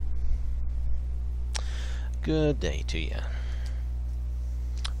Good day to you.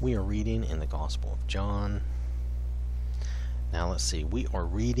 We are reading in the Gospel of John. Now let's see, we are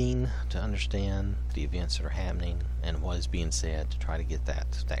reading to understand the events that are happening and what is being said, to try to get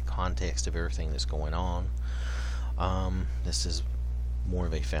that context of everything that's going on. This is more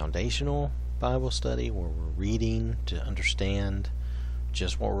of a foundational Bible study where we're reading to understand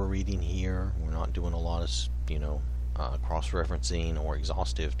just what we're reading here. We're not doing a lot of cross-referencing or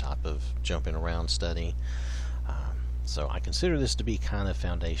exhaustive type of jumping around study. So I consider this to be kind of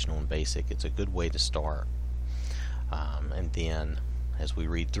foundational and basic. It's a good way to start. And then as we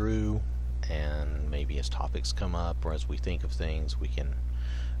read through, and maybe as topics come up or as we think of things, we can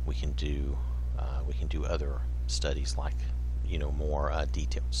do other studies, like more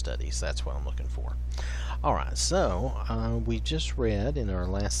detailed studies. That's what I'm looking for. Alright, so we just read in our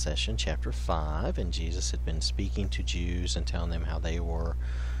last session chapter 5, and Jesus had been speaking to Jews and telling them how they were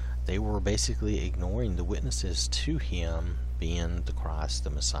basically ignoring the witnesses to him being the Christ, the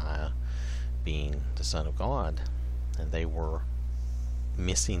Messiah, being the Son of God, and they were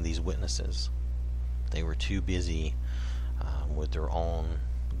missing these witnesses. They were too busy with their own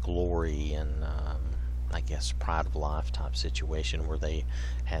glory and pride of life type situation, where they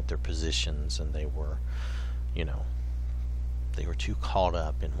had their positions and they were too caught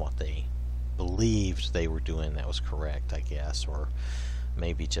up in what they believed they were doing that was correct, I guess, or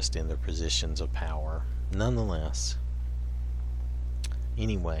maybe just in their positions of power. Nonetheless,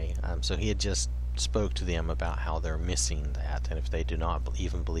 anyway, so he had just spoke to them about how they're missing that, and if they do not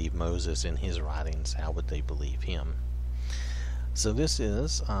even believe Moses in his writings, how would they believe him? So this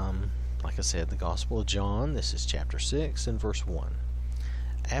is, like I said, the Gospel of John. This is chapter 6 and verse 1.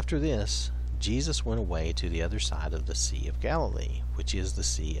 After this, Jesus went away to the other side of the Sea of Galilee, which is the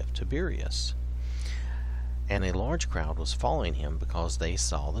Sea of Tiberias. And a large crowd was following him, because they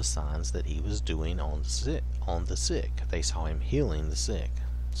saw the signs that he was doing on the sick. They saw him healing the sick,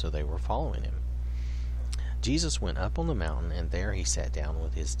 so they were following him. Jesus went up on the mountain, and there he sat down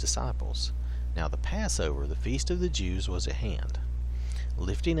with his disciples. Now the Passover, the feast of the Jews, was at hand.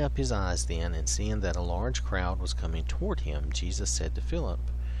 Lifting up his eyes then, and seeing that a large crowd was coming toward him, Jesus said to Philip,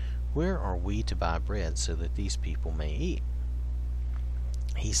 "Where are we to buy bread so that these people may eat?"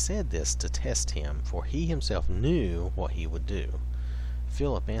 He said this to test him, for he himself knew what he would do.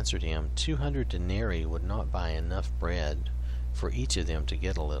 Philip answered him, 200 denarii would not buy enough bread for each of them to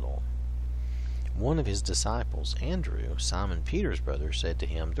get a little. One of his disciples, Andrew, Simon Peter's brother, said to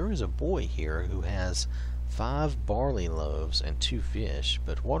him, "There is a boy here who has 5 barley loaves and 2 fish,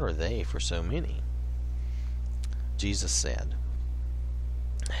 but what are they for so many?" Jesus said,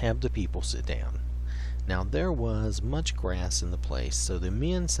 "Have the people sit down." Now there was much grass in the place, so the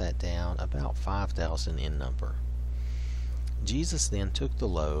men sat down, about 5,000 in number. Jesus then took the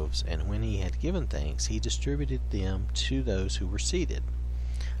loaves, and when he had given thanks, he distributed them to those who were seated.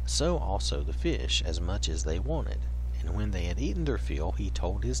 So also the fish, as much as they wanted. And when they had eaten their fill, he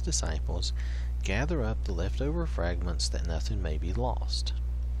told his disciples, "Gather up the leftover fragments, that nothing may be lost."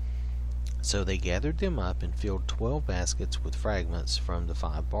 So they gathered them up and filled 12 baskets with fragments from the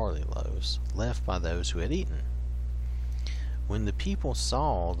 5 barley loaves, left by those who had eaten. When the people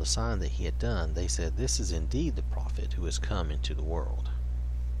saw the sign that he had done, they said, "This is indeed the prophet who has come into the world."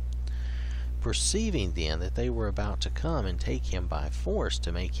 Perceiving then that they were about to come and take him by force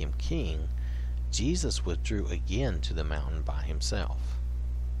to make him king, Jesus withdrew again to the mountain by himself.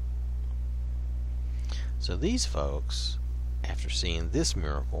 So these folks, after seeing this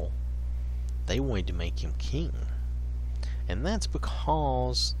miracle, they wanted to make him king. And that's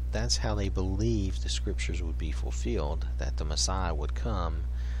because that's how they believed the scriptures would be fulfilled, that the Messiah would come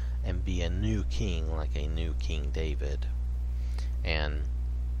and be a new king, like a new King David, and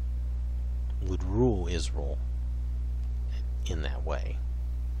would rule Israel in that way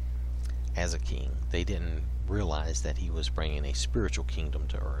as a king. They didn't realize that he was bringing a spiritual kingdom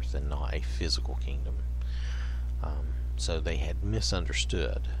to earth and not a physical kingdom. So they had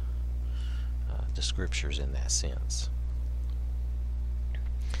misunderstood the scriptures in that sense.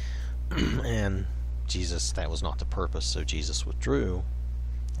 And Jesus, that was not the purpose, so Jesus withdrew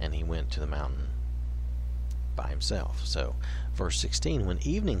and he went to the mountain by himself. So verse 16, when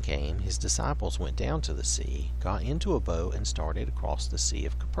evening came, his disciples went down to the sea, got into a boat, and started across the Sea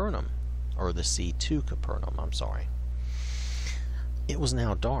of Capernaum, or the sea to Capernaum, It was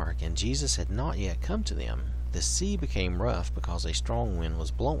now dark, and Jesus had not yet come to them. The sea became rough because a strong wind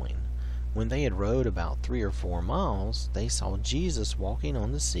was blowing. When they had rowed about 3 or 4 miles, they saw Jesus walking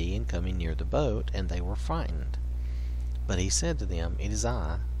on the sea and coming near the boat, and they were frightened. But he said to them, "It is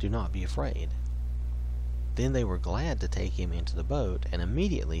I, do not be afraid." Then they were glad to take him into the boat, and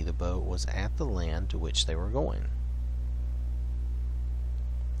immediately the boat was at the land to which they were going.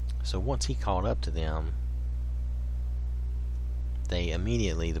 So once he caught up to them,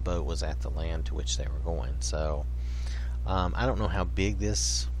 the boat was at the land to which they were going. So I don't know how big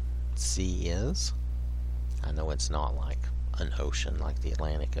this sea is. I know it's not like an ocean like the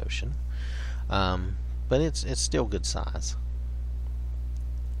Atlantic Ocean, but it's still good size.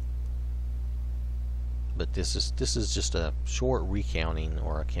 But this is just a short recounting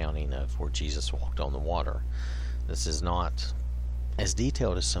or accounting of where Jesus walked on the water. This is not as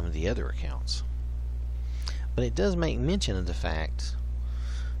detailed as some of the other accounts. But it does make mention of the fact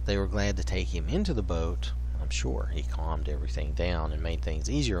they were glad to take him into the boat. I'm sure he calmed everything down and made things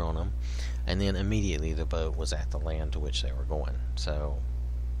easier on them. And then immediately the boat was at the land to which they were going. So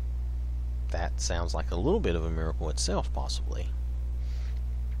that sounds like a little bit of a miracle itself, possibly.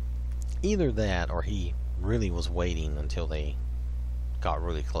 Either that or he really was waiting until they got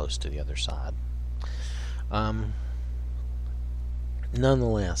really close to the other side.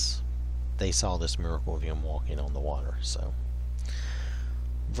 Nonetheless, they saw this miracle of him walking on the water. So,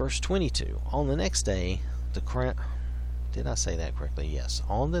 verse 22. On the next day, the crowd... Did I say that correctly? Yes.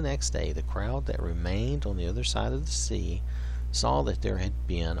 On the next day, the crowd that remained on the other side of the sea saw that there had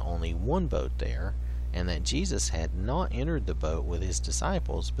been only one boat there, and that Jesus had not entered the boat with his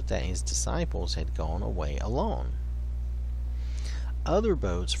disciples, but that his disciples had gone away alone. Other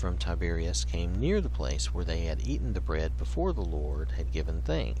boats from Tiberias came near the place where they had eaten the bread before the Lord had given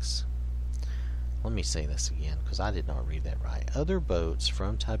thanks. Let me say this again, because I did not read that right. Other boats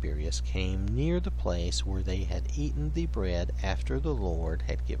from Tiberias came near the place where they had eaten the bread after the Lord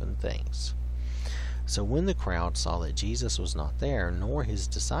had given thanks. So when the crowd saw that Jesus was not there, nor his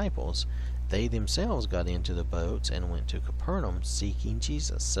disciples, they themselves got into the boats and went to Capernaum seeking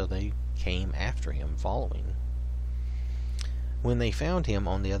Jesus. So they came after him, following. When they found him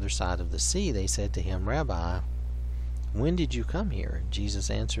on the other side of the sea, they said to him, Rabbi, when did you come here? Jesus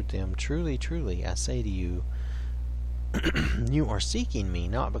answered them, Truly, truly, I say to you, you are seeking me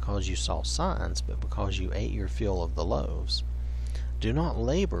not because you saw signs, but because you ate your fill of the loaves. Do not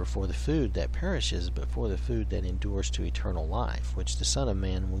labor for the food that perishes, but for the food that endures to eternal life, which the Son of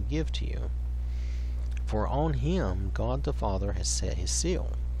Man will give to you. For on him God the Father has set his seal.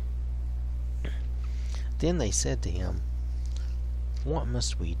 Then they said to him, What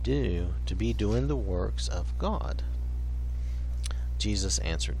must we do to be doing the works of God? Jesus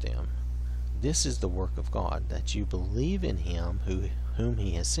answered them, This is the work of God, that you believe in him whom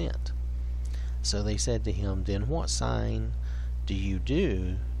he has sent. So they said to him, Then what sign do you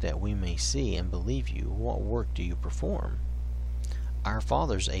do that we may see and believe you? What work do you perform? Our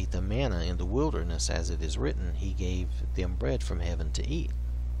fathers ate the manna in the wilderness, as it is written, He gave them bread from heaven to eat.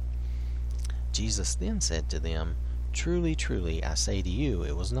 Jesus then said to them, Truly, truly, I say to you,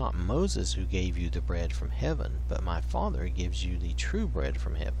 it was not Moses who gave you the bread from heaven, but my Father gives you the true bread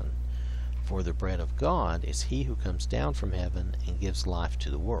from heaven. For the bread of God is he who comes down from heaven and gives life to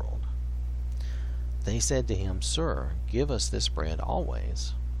the world. They said to him, Sir, give us this bread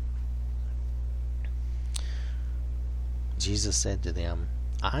always. Jesus said to them,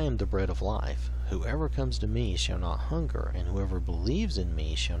 I am the bread of life. Whoever comes to me shall not hunger, and whoever believes in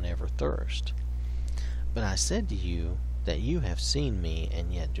me shall never thirst. But I said to you that you have seen me,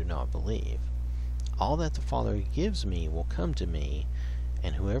 and yet do not believe. All that the Father gives me will come to me,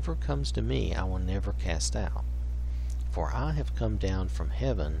 and whoever comes to me I will never cast out. For I have come down from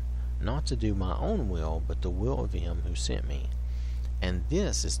heaven, not to do my own will, but the will of him who sent me. And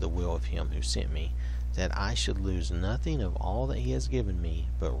this is the will of him who sent me, that I should lose nothing of all that he has given me,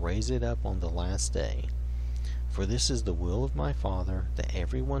 but raise it up on the last day. For this is the will of my Father, that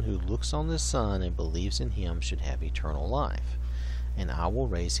everyone who looks on the Son and believes in him should have eternal life, and I will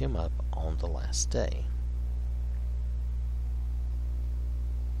raise him up on the last day.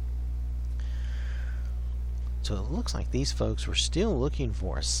 So it looks like these folks were still looking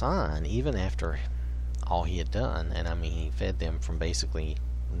for a sign, even after all he had done. And I mean, he fed them from basically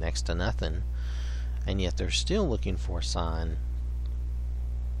next to nothing, and yet they're still looking for a sign.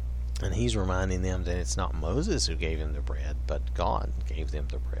 And he's reminding them that it's not Moses who gave them the bread, but God gave them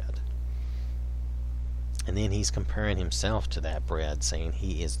the bread. And then he's comparing himself to that bread, saying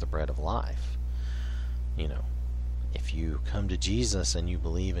he is the bread of life. You know, if you come to Jesus and you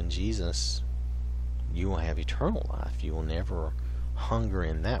believe in Jesus, you will have eternal life. You will never hunger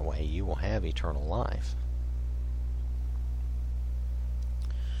in that way. You will have eternal life.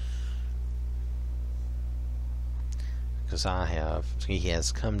 Because he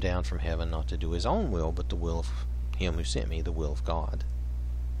has come down from heaven not to do his own will, but the will of him who sent me, the will of God.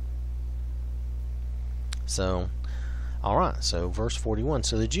 So, alright, so verse 41.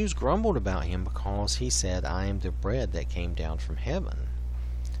 So the Jews grumbled about him because he said, I am the bread that came down from heaven.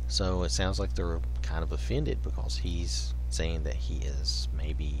 So it sounds like they're kind of offended because he's saying that he is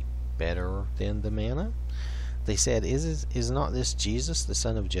maybe better than the manna. They said, Is not this Jesus, the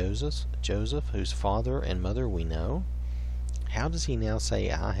son of Joseph, whose father and mother we know? How does he now say,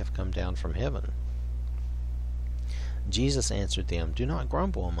 I have come down from heaven? Jesus answered them, Do not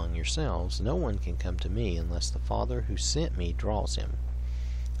grumble among yourselves. No one can come to me unless the Father who sent me draws him,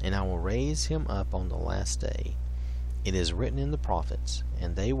 and I will raise him up on the last day. It is written in the prophets,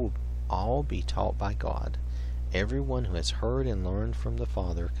 and they will all be taught by God. Everyone who has heard and learned from the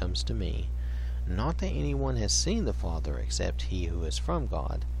Father comes to me. Not that anyone has seen the Father except he who is from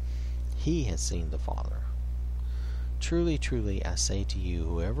God. He has seen the Father. Truly, truly, I say to you,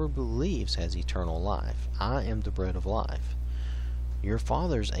 whoever believes has eternal life. I am the bread of life. Your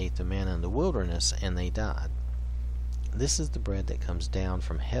fathers ate the manna in the wilderness, and they died. This is the bread that comes down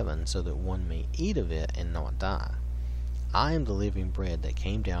from heaven, so that one may eat of it and not die. I am the living bread that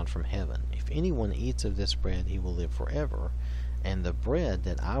came down from heaven. If anyone eats of this bread, he will live forever. And the bread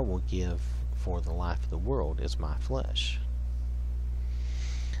that I will give for the life of the world is my flesh.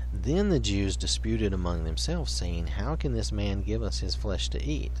 Then the Jews disputed among themselves, saying, How can this man give us his flesh to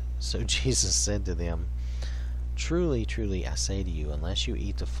eat? So Jesus said to them, Truly, truly, I say to you, unless you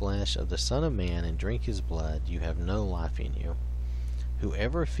eat the flesh of the Son of Man and drink his blood, you have no life in you.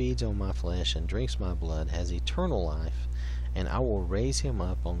 Whoever feeds on my flesh and drinks my blood has eternal life, and I will raise him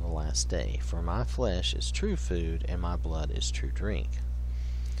up on the last day. For my flesh is true food, and my blood is true drink.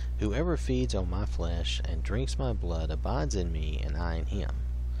 Whoever feeds on my flesh and drinks my blood abides in me, and I in him.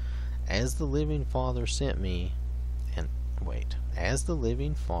 As the living Father sent me, and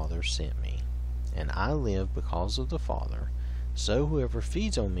I live because of the Father, so whoever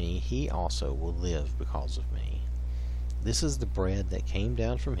feeds on me, he also will live because of me. This is the bread that came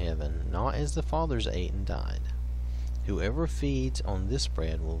down from heaven, not as the fathers ate and died. Whoever feeds on this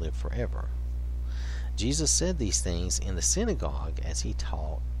bread will live forever. Jesus said these things in the synagogue as he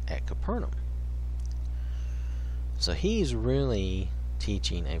taught at Capernaum. So he's really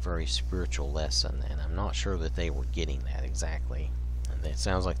teaching a very spiritual lesson, and I'm not sure that they were getting that exactly. And it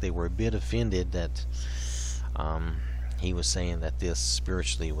sounds like they were a bit offended that he was saying that this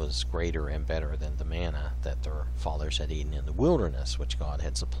spiritually was greater and better than the manna that their fathers had eaten in the wilderness, which God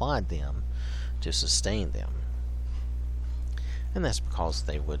had supplied them to sustain them. And that's because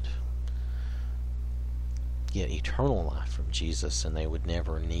they would get eternal life from Jesus, and they would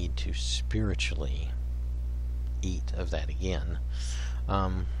never need to spiritually eat of that again.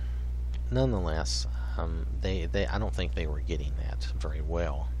 Nonetheless, I don't think they were getting that very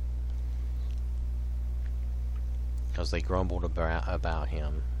well, because they grumbled about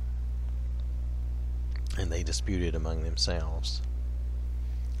him, and they disputed among themselves.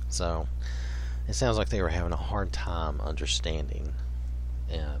 So it sounds like they were having a hard time understanding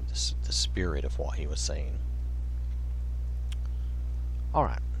the spirit of what he was saying.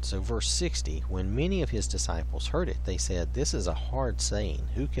 Alright, so verse 60, when many of his disciples heard it, they said, This is a hard saying,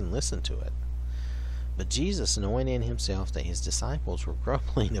 who can listen to it? But Jesus, knowing in himself that his disciples were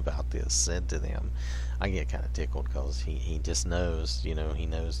grumbling about this, said to them, I get kind of tickled because he just knows, he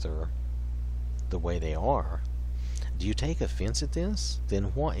knows the way they are. Do you take offense at this? Then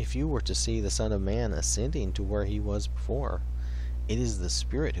what if you were to see the Son of Man ascending to where he was before? It is the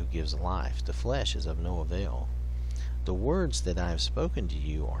Spirit who gives life, the flesh is of no avail. The words that I have spoken to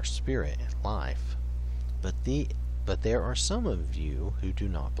you are spirit and life, but there are some of you who do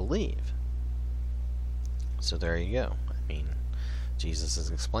not believe. So there you go. Jesus is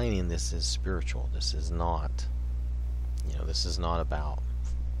explaining this is spiritual. This is not, this is not about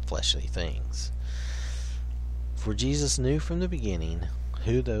fleshly things. For Jesus knew from the beginning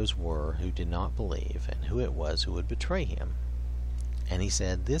who those were who did not believe, and who it was who would betray him. And he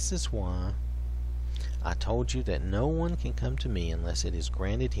said, This is why I told you that no one can come to me unless it is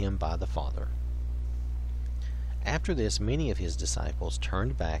granted him by the Father. After this, many of his disciples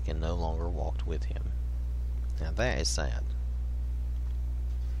turned back and no longer walked with him. Now that is sad.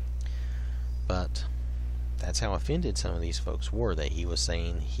 But that's how offended some of these folks were, that he was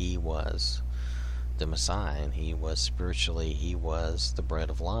saying he was the Messiah, and he was spiritually, he was the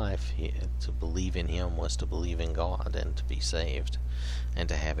bread of life. To believe in him was to believe in God and to be saved and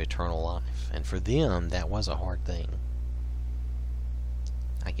to have eternal life. And for them, that was a hard thing.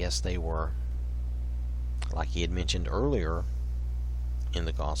 I guess they were, like he had mentioned earlier in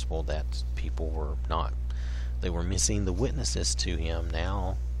the gospel, that people were not, they were missing the witnesses to him.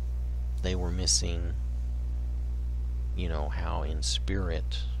 Now they were missing, how in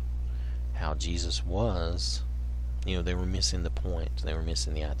spirit, how Jesus was, they were missing the point. They were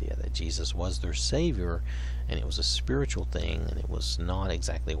missing the idea that Jesus was their Savior, and it was a spiritual thing, and it was not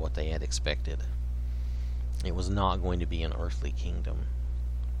exactly what they had expected. It was not going to be an earthly kingdom,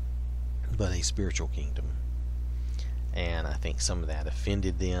 but a spiritual kingdom. And I think some of that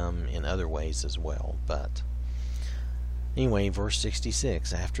offended them in other ways as well. But anyway, verse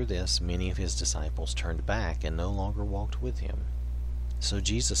 66, after this, many of his disciples turned back and no longer walked with him. So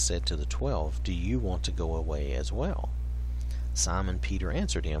Jesus said to the 12, "Do you want to go away as well?" Simon Peter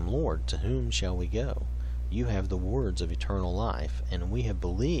answered him, "Lord, to whom shall we go? You have the words of eternal life, and we have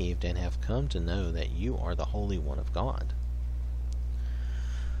believed and have come to know that you are the Holy One of God."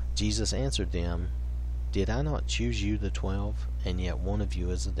 Jesus answered them, "Did I not choose you the 12, and yet one of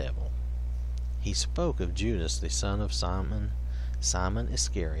you is a devil?" He spoke of Judas, the son of Simon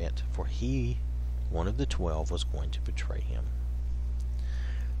Iscariot, for he, one of the 12, was going to betray him.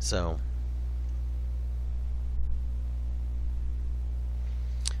 So,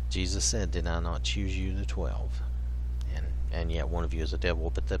 Jesus said, "Did I not choose you the 12? And yet one of you is a devil."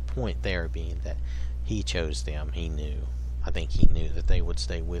 But the point there being that he chose them. He knew. I think he knew that they would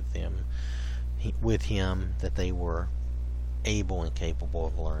stay with them. With him, that they were able and capable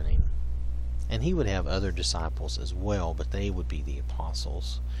of learning. And he would have other disciples as well, but they would be the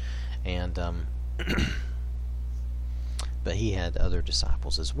apostles. And but he had other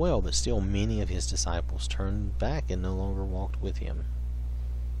disciples as well, but still many of his disciples turned back and no longer walked with him.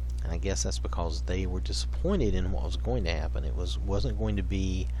 And I guess that's because they were disappointed in what was going to happen. It wasn't going to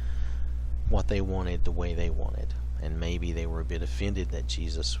be what they wanted the way they wanted. And maybe they were a bit offended that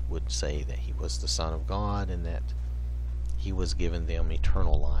Jesus would say that he was the Son of God and that he was giving them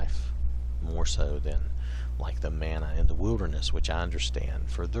eternal life, more so than like the manna in the wilderness, which I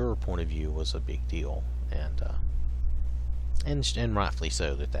understand for their point of view was a big deal, and rightfully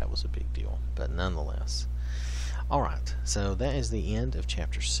so that was a big deal, but nonetheless. Alright, so that is the end of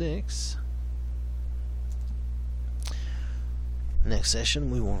chapter 6. Next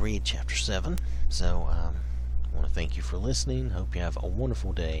session we will read chapter 7. So I want to thank you for listening. Hope you have a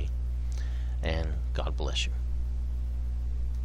wonderful day, and God bless you.